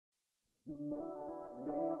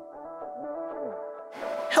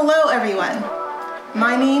Hello everyone,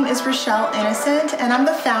 my name is Rochelle Innocent and I'm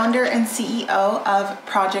the founder and CEO of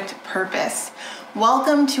Project Purpose.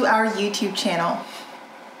 Welcome to our YouTube channel.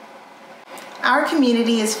 Our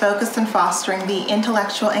community is focused on fostering the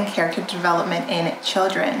intellectual and character development in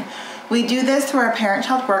children. We do this through our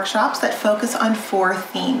parent-child workshops that focus on 4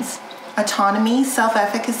 themes: autonomy,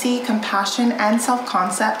 self-efficacy, compassion, and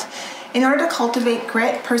self-concept, in order to cultivate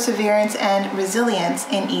grit, perseverance, and resilience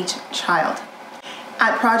in each child.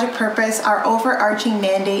 At Project Purpose, our overarching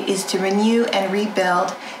mandate is to renew and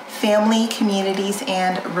rebuild family, communities,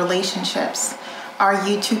 and relationships. Our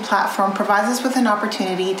YouTube platform provides us with an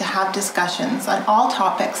opportunity to have discussions on all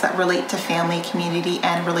topics that relate to family, community,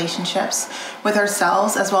 and relationships with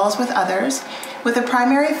ourselves as well as with others, with a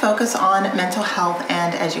primary focus on mental health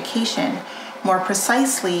and education. More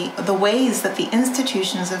precisely, the ways that the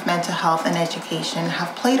institutions of mental health and education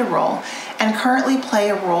have played a role and currently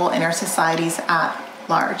play a role in our societies at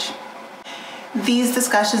large. These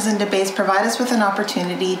discussions and debates provide us with an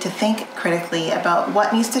opportunity to think critically about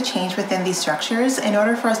what needs to change within these structures in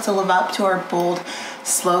order for us to live up to our bold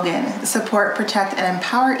slogan: support, protect, and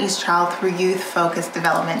empower each child through youth-focused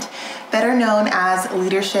development, better known as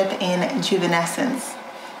leadership in juvenescence.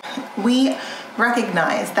 We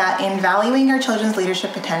recognize that in valuing our children's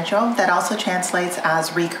leadership potential, that also translates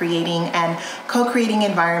as recreating and co-creating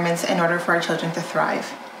environments in order for our children to thrive.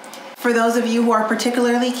 For those of you who are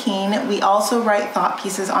particularly keen, we also write thought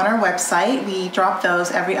pieces on our website. We drop those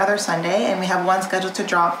every other Sunday, and we have one scheduled to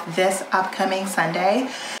drop this upcoming Sunday.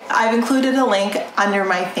 I've included a link under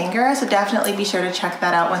my finger, so definitely be sure to check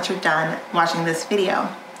that out once you're done watching this video.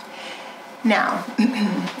 Now,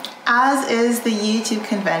 as is the YouTube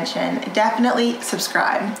convention, definitely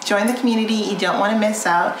subscribe. Join the community, you don't want to miss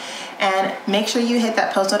out, and make sure you hit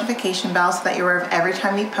that post notification bell so that you're aware of every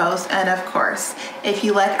time we post. And of course, if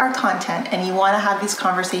you like our content and you want to have these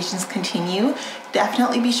conversations continue,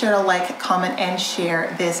 definitely be sure to like, comment, and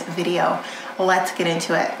share this video. Let's get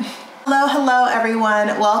into it. Hello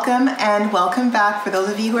everyone, welcome and welcome back. For those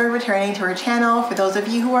of you who are returning to our channel, for those of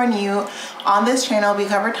you who are new, on this channel we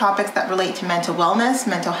cover topics that relate to mental wellness,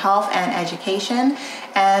 mental health, and education,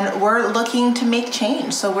 and we're looking to make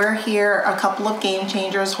change. So we're here, a couple of game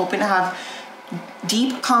changers, hoping to have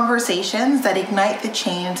deep conversations that ignite the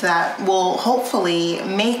change that will hopefully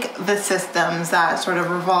make the systems that sort of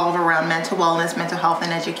revolve around mental wellness, mental health,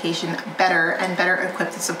 and education better and better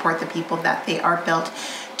equipped to support the people that they are built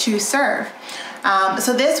to serve.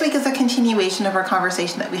 So this week is a continuation of our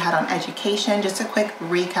conversation that we had on education. Just a quick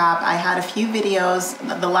recap. I had a few videos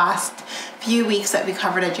the last few weeks that we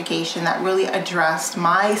covered education that really addressed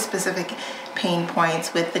my specific pain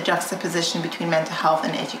points with the juxtaposition between mental health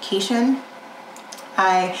and education.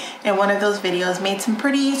 I, in one of those videos, made some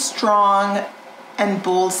pretty strong and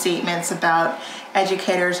bold statements about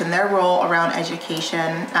educators and their role around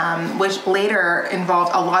education, which later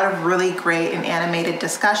involved a lot of really great and animated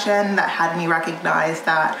discussion that had me recognize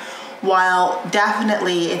that while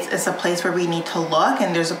definitely it's a place where we need to look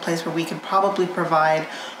and there's a place where we could probably provide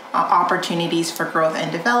opportunities for growth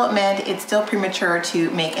and development, it's still premature to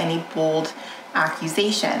make any bold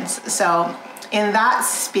accusations. So in that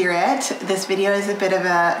spirit, this video is a bit of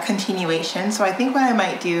a continuation. So I think what I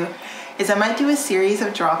might do is I might do a series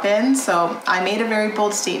of drop-ins. So I made a very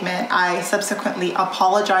bold statement. I subsequently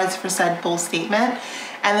apologized for said bold statement.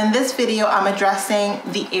 And in this video, I'm addressing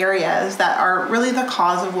the areas that are really the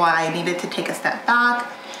cause of why I needed to take a step back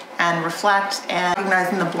and reflect, and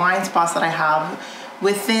recognizing the blind spots that I have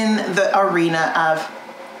within the arena of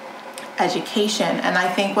education. And I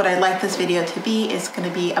think what I'd like this video to be is going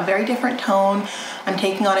to be a very different tone. I'm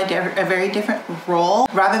taking on a very different role.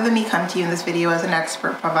 Rather than me come to you in this video as an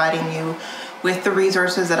expert, providing you with the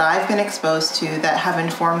resources that I've been exposed to that have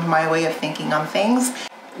informed my way of thinking on things,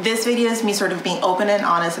 this video is me sort of being open and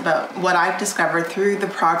honest about what I've discovered through the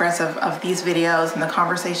progress of these videos and the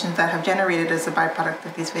conversations that have generated as a byproduct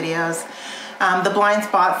of these videos. The blind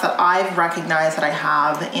spots that I've recognized that I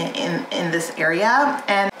have in this area.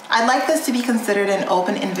 And I'd like this to be considered an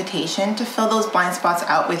open invitation to fill those blind spots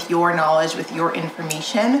out with your knowledge, with your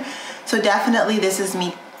information. So definitely this is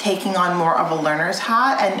me taking on more of a learner's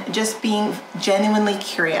hat and just being genuinely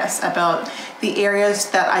curious about the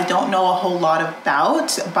areas that I don't know a whole lot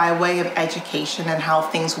about by way of education and how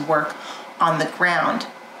things work on the ground.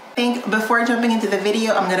 I think before jumping into the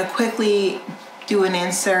video, I'm going to quickly do an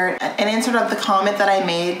insert of the comment that I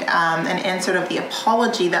made, an insert of the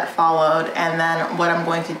apology that followed, and then what I'm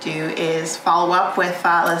going to do is follow up with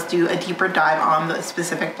let's do a deeper dive on the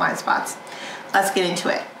specific blind spots. Let's get into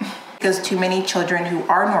it. Because too many children who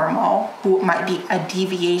are normal, who might be a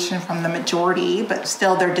deviation from the majority, but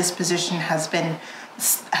still their disposition has been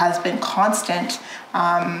constant,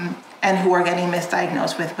 and who are getting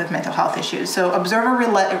misdiagnosed with mental health issues. So observer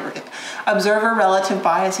relative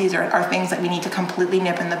biases are things that we need to completely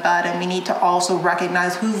nip in the bud, and we need to also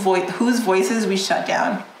recognize whose voices we shut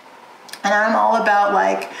down. And I'm all about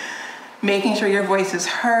like making sure your voice is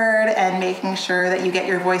heard and making sure that you get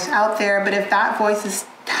your voice out there. But if that voice is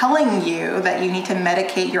telling you that you need to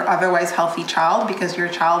medicate your otherwise healthy child because your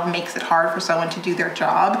child makes it hard for someone to do their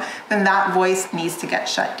job, then that voice needs to get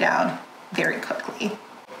shut down very quickly.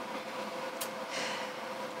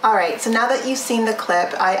 All right, so now that you've seen the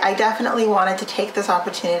clip, I definitely wanted to take this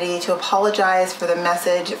opportunity to apologize for the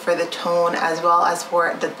message, for the tone, as well as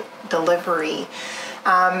for the delivery.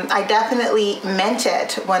 I definitely meant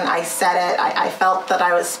it when I said it. I felt that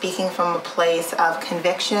I was speaking from a place of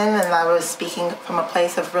conviction, and I was speaking from a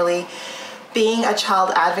place of really being a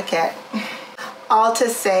child advocate. All to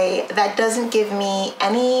say, that doesn't give me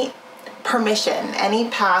any permission, any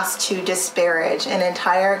pass to disparage an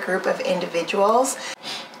entire group of individuals.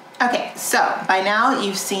 Okay, so by now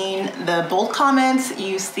you've seen the bold comments,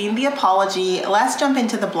 you've seen the apology. Let's jump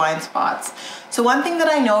into the blind spots. So one thing that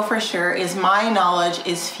I know for sure is my knowledge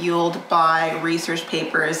is fueled by research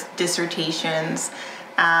papers, dissertations,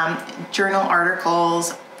 journal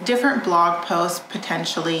articles, different blog posts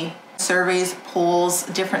potentially, surveys, polls,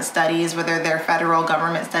 different studies, whether they're federal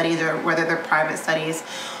government studies or whether they're private studies.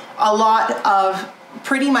 A lot of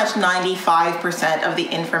pretty much 95% of the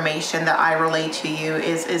information that I relay to you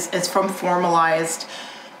is from formalized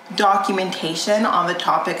documentation on the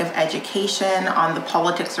topic of education, on the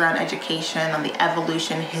politics around education, on the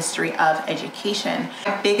evolution history of education.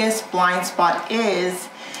 My biggest blind spot is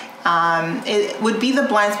it would be the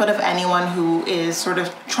blind spot of anyone who is sort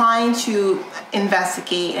of trying to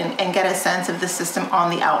investigate and get a sense of the system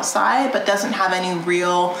on the outside, but doesn't have any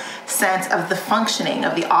real sense of the functioning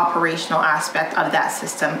of the operational aspect of that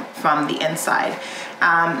system from the inside.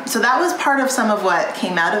 So that was part of some of what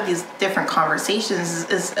came out of these different conversations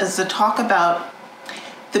is to talk about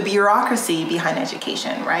the bureaucracy behind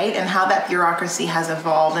education, right? And how that bureaucracy has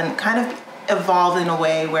evolved and kind of evolved in a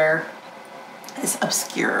way where is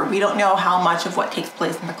obscure. We don't know how much of what takes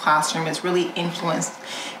place in the classroom is really influenced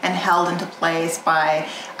and held into place by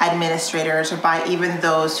administrators or by even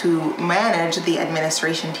those who manage the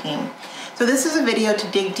administration team. So this is a video to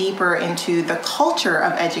dig deeper into the culture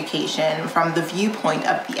of education from the viewpoint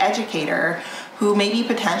of the educator, who maybe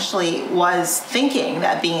potentially was thinking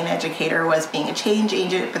that being an educator was being a change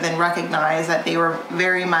agent, but then recognized that they were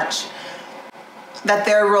very much that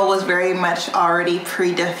their role was very much already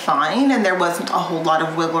predefined and there wasn't a whole lot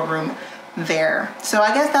of wiggle room there. So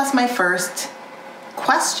I guess that's my first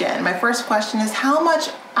question. My first question is, how much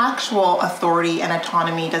actual authority and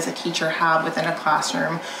autonomy does a teacher have within a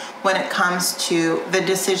classroom when it comes to the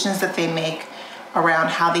decisions that they make around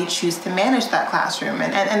how they choose to manage that classroom?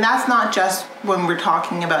 And that's not just when we're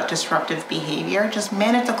talking about disruptive behavior, just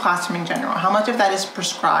manage the classroom in general. How much of that is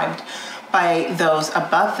prescribed by those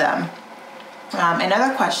above them?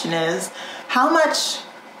 Another question is, how much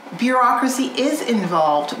bureaucracy is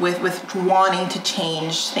involved with wanting to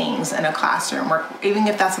change things in a classroom, or even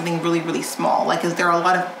if that's something really, really small? Like, is there a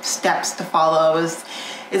lot of steps to follow? Is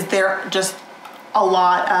there just a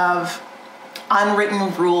lot of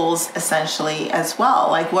unwritten rules essentially as well?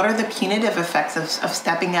 Like, what are the punitive effects of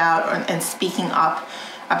stepping out and speaking up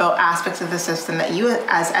about aspects of the system that you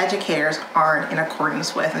as educators aren't in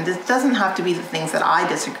accordance with? And this doesn't have to be the things that I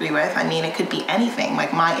disagree with. I mean, it could be anything.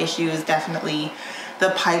 Like, my issue is definitely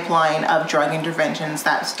the pipeline of drug interventions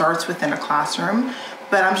that starts within a classroom.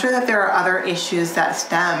 But I'm sure that there are other issues that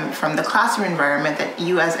stem from the classroom environment that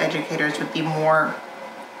you as educators would be more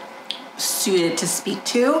suited to speak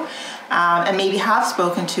to, and maybe have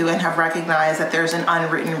spoken to and have recognized that there's an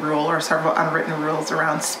unwritten rule or several unwritten rules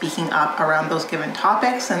around speaking up around those given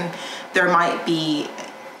topics, and there might be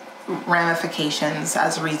ramifications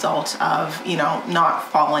as a result of, you know, not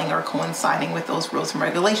following or coinciding with those rules and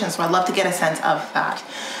regulations. So I'd love to get a sense of that,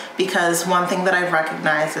 because one thing that I've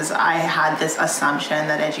recognized is I had this assumption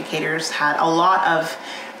that educators had a lot of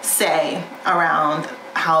say around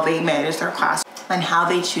how they manage their class and how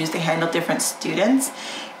they choose to handle different students.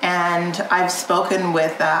 And I've spoken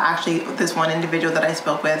with actually this one individual that I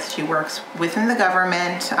spoke with. She works within the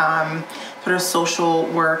government, sort of social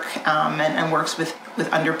work, and works with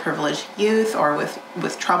underprivileged youth or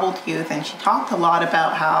with troubled youth. And she talked a lot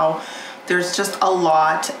about how there's just a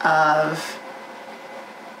lot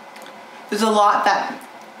that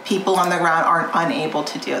people on the ground aren't unable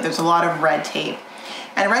to do. There's a lot of red tape.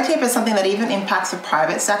 And red tape is something that even impacts the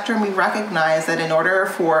private sector, and we recognize that in order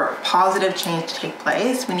for positive change to take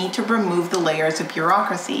place, we need to remove the layers of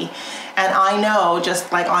bureaucracy. And I know,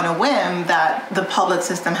 just like on a whim, that the public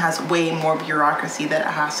system has way more bureaucracy that it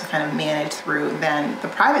has to kind of manage through than the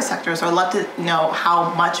private sector. So I'd love to know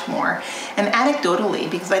how much more. And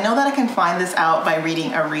anecdotally, because I know that I can find this out by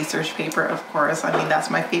reading a research paper, of course. I mean, that's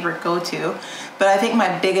my favorite go-to. But I think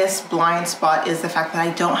my biggest blind spot is the fact that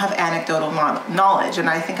I don't have anecdotal knowledge. And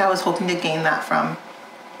I think I was hoping to gain that from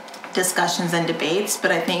discussions and debates,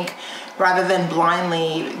 but I think rather than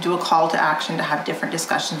blindly do a call to action to have different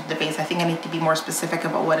discussions and debates, I think I need to be more specific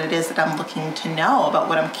about what it is that I'm looking to know, about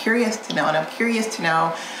what I'm curious to know. And I'm curious to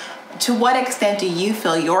know, to what extent do you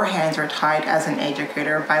feel your hands are tied as an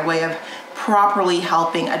educator by way of properly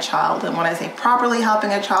helping a child? And when I say properly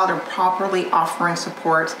helping a child, or properly offering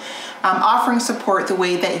support the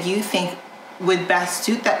way that you think would best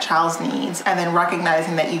suit that child's needs, and then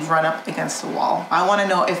recognizing that you've run up against a wall. I want to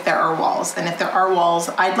know if there are walls, and if there are walls,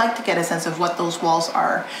 I'd like to get a sense of what those walls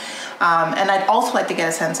are. And I'd also like to get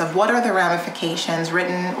a sense of what are the ramifications,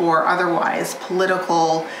 written or otherwise,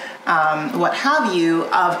 political, what have you,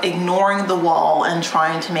 of ignoring the wall and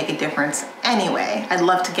trying to make a difference anyway. I'd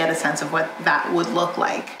love to get a sense of what that would look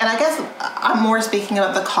like. And I guess I'm more speaking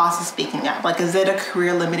about the cost of speaking up. Like, is it a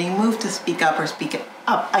career limiting move to speak up or speak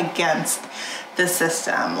up against the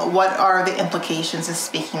system? What are the implications of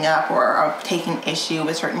speaking up or of taking issue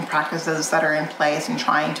with certain practices that are in place and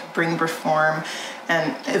trying to bring reform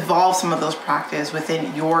and evolve some of those practices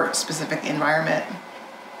within your specific environment?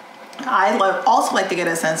 I'd also like to get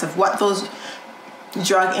a sense of what those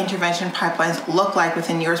drug intervention pipelines look like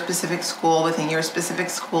within your specific school, within your specific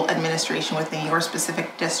school administration, within your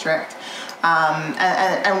specific district,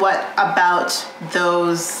 and what about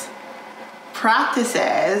those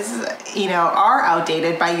practices, are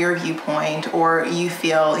outdated by your viewpoint, or you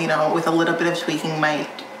feel, with a little bit of tweaking might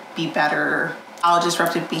be better. How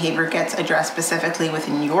disruptive behavior gets addressed specifically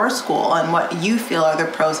within your school, and what you feel are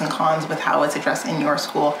the pros and cons with how it's addressed in your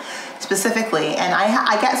school specifically. And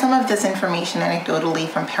I get some of this information anecdotally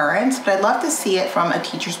from parents, but I'd love to see it from a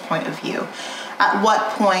teacher's point of view. At what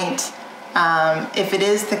point, if it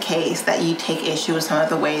is the case that you take issue with some of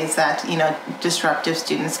the ways that, disruptive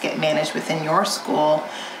students get managed within your school,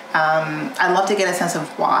 I'd love to get a sense of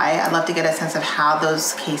why. I'd love to get a sense of how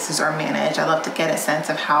those cases are managed. I'd love to get a sense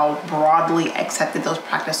of how broadly accepted those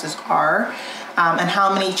practices are, and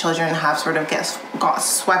how many children have sort of got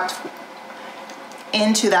swept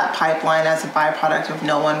into that pipeline as a byproduct of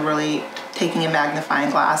no one really taking a magnifying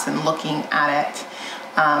glass and looking at it.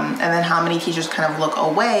 And then how many teachers kind of look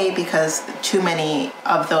away because too many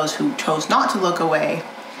of those who chose not to look away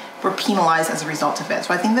were penalized as a result of it.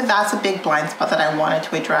 So I think that that's a big blind spot that I wanted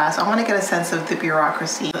to address. I want to get a sense of the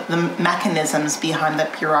bureaucracy, the mechanisms behind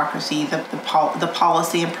that bureaucracy, the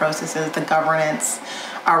policy and processes, the governance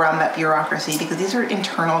around that bureaucracy, because these are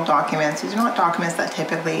internal documents. These are not documents that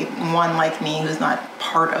typically one like me who's not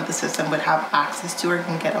part of the system would have access to or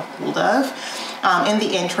can get a hold of. In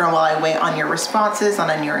the interim, while I wait on your responses,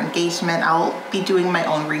 on your engagement, I'll be doing my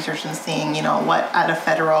own research and seeing, what at a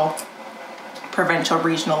federal, provincial,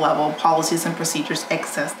 regional level policies and procedures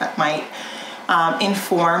exist that might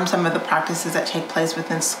inform some of the practices that take place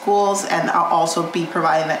within schools, and I'll also be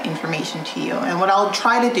providing that information to you. And what I'll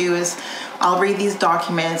try to do is I'll read these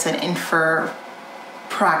documents and infer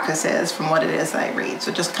practices from what it is that I read.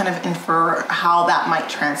 So just kind of infer how that might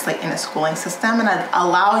translate in a schooling system, and I'd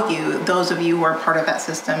allow you, those of you who are part of that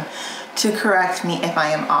system, to correct me if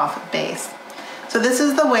I am off base. So this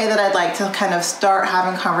is the way that I'd like to kind of start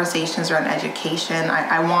having conversations around education.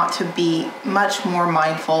 I want to be much more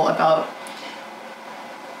mindful about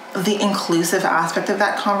the inclusive aspect of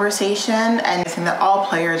that conversation, and saying that all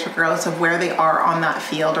players, regardless of where they are on that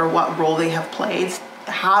field or what role they have played,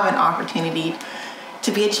 have an opportunity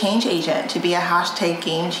to be a change agent, to be a hashtag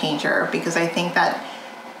game changer, because I think that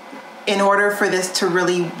in order for this to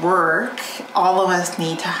really work, all of us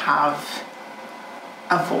need to have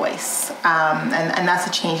a voice. And that's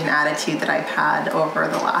a change in attitude that I've had over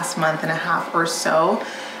the last month and a half or so.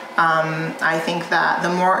 I think that the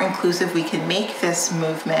more inclusive we can make this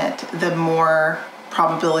movement, the more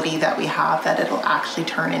probability that we have that it'll actually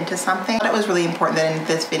turn into something. It was really important that in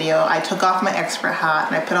this video, I took off my expert hat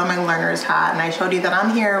and I put on my learner's hat, and I showed you that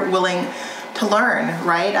I'm here willing to learn,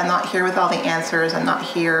 right? I'm not here with all the answers. I'm not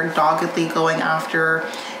here doggedly going after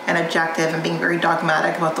an objective and being very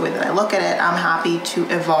dogmatic about the way that I look at it. I'm happy to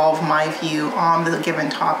evolve my view on the given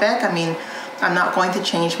topic. I mean, I'm not going to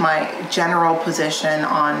change my general position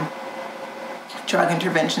on drug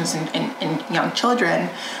interventions in young children,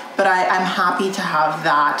 but I'm happy to have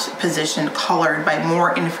that position colored by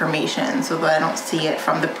more information so that I don't see it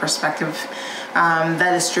from the perspective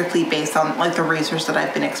that is strictly based on like the research that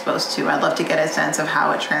I've been exposed to. I'd love to get a sense of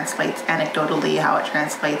how it translates anecdotally, how it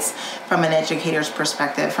translates from an educator's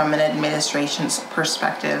perspective, from an administration's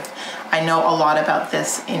perspective. I know a lot about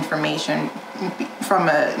this information from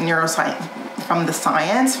a neuroscience, from the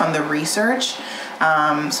science, from the research.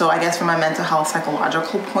 So I guess from a mental health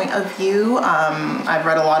psychological point of view, I've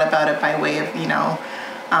read a lot about it by way of,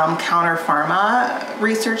 counter pharma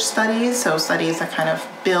research studies. So studies that kind of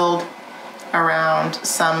build around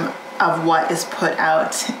some of what is put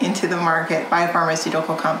out into the market by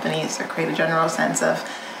pharmaceutical companies to create a general sense of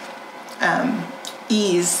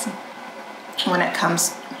ease when it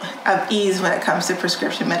comes to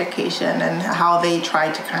prescription medication, and how they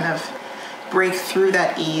try to kind of break through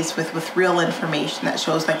that ease with real information that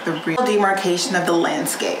shows like the real demarcation of the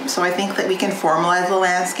landscape. So I think that we can formalize the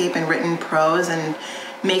landscape in written prose and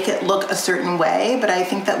make it look a certain way, but I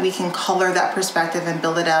think that we can color that perspective and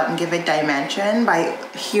build it out and give it dimension by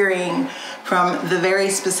hearing from the very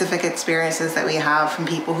specific experiences that we have from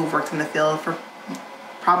people who've worked in the field for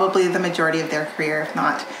probably the majority of their career, if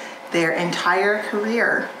not their entire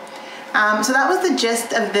career. So that was the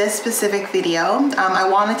gist of this specific video. I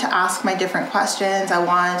wanted to ask my different questions. I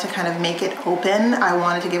wanted to kind of make it open. I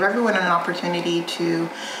wanted to give everyone an opportunity to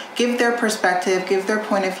give their perspective, give their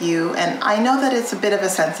point of view. And I know that it's a bit of a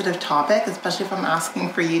sensitive topic, especially if I'm asking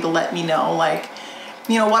for you to let me know,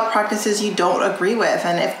 what practices you don't agree with.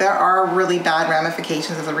 And if there are really bad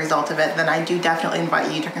ramifications as a result of it, then I do definitely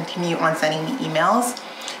invite you to continue on sending me emails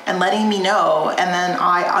and letting me know, and then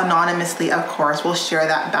I anonymously, of course, will share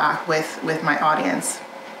that back with my audience,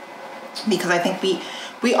 because I think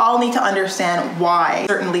we all need to understand why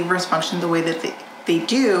certain levers function the way that they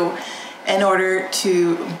do in order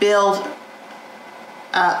to build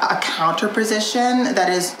a counter position that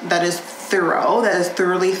is thorough, that is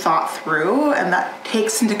thoroughly thought through, and that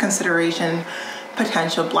takes into consideration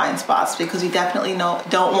potential blind spots, because we definitely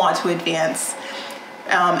don't want to advance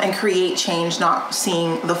and create change not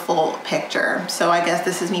seeing the full picture. So I guess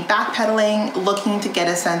this is me backpedaling, looking to get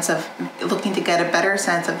a better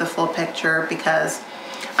sense of the full picture, because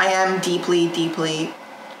I am deeply, deeply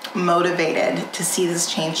motivated to see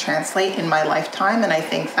this change translate in my lifetime. And I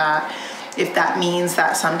think that if that means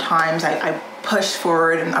that sometimes I push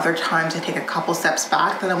forward and other times I take a couple steps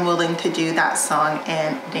back, then I'm willing to do that song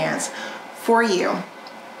and dance for you.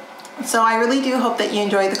 So I really do hope that you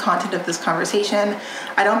enjoyed the content of this conversation.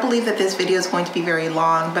 I don't believe that this video is going to be very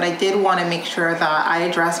long, but I did want to make sure that I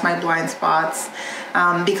address my blind spots,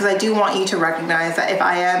 because I do want you to recognize that if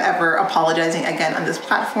I am ever apologizing again on this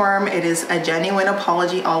platform, it is a genuine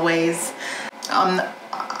apology always. And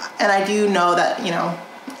I do know that,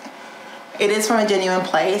 it is from a genuine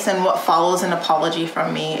place, and what follows an apology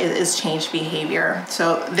from me is changed behavior.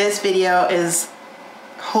 So this video is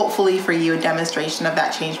hopefully for you a demonstration of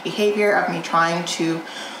that changed behavior, of me trying to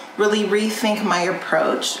really rethink my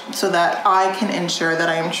approach so that I can ensure that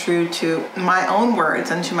I am true to my own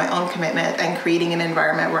words and to my own commitment, and creating an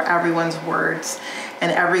environment where everyone's words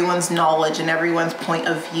and everyone's knowledge and everyone's point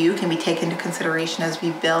of view can be taken into consideration as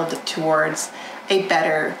we build towards a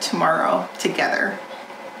better tomorrow together.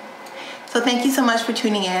 So thank you so much for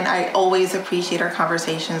tuning in. I always appreciate our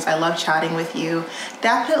conversations. I love chatting with you.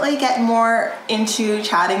 Definitely get more into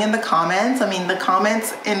chatting in the comments. I mean, the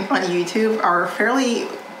comments on YouTube are fairly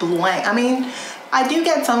blank. I mean, I do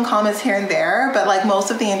get some comments here and there, but like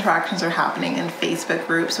most of the interactions are happening in Facebook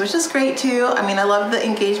groups, which is great too. I mean, I love the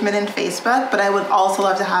engagement in Facebook, but I would also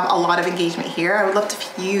love to have a lot of engagement here. I would love to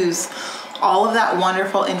fuse all of that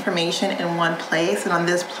wonderful information in one place and on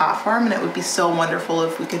this platform, and it would be so wonderful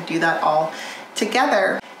if we could do that all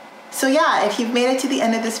together. So yeah, if you've made it to the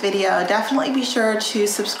end of this video, definitely be sure to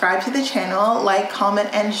subscribe to the channel, like, comment,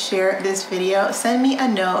 and share this video. Send me a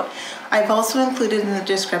note. I've also included in the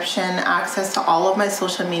description access to all of my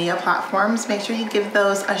social media platforms. Make sure you give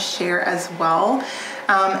those a share as well.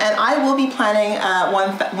 And I will be planning a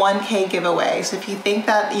 1K giveaway. So if you think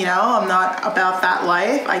that, I'm not about that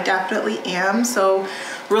life, I definitely am. So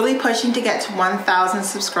really pushing to get to 1,000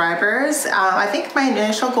 subscribers. I think my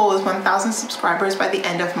initial goal was 1,000 subscribers by the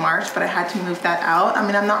end of March, but I had to move that out. I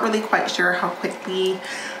mean, I'm not really quite sure how quickly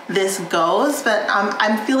this goes, but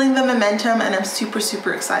I'm feeling the momentum, and I'm super,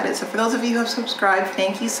 super excited. So for those of you who have subscribed,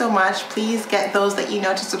 thank you so much. Please get those that you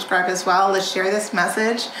know to subscribe as well. Let's share this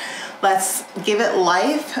message. Let's give it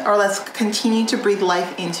life, or let's continue to breathe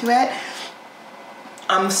life into it.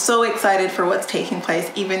 I'm so excited for what's taking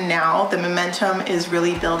place even now. The momentum is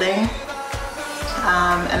really building.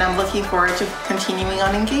 and I'm looking forward to continuing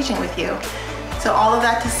on engaging with you. So all of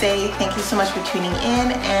that to say, thank you so much for tuning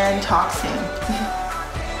in, and talk soon.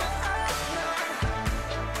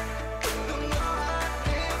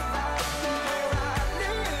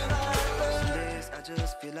 I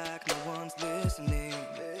just feel like no one's listening.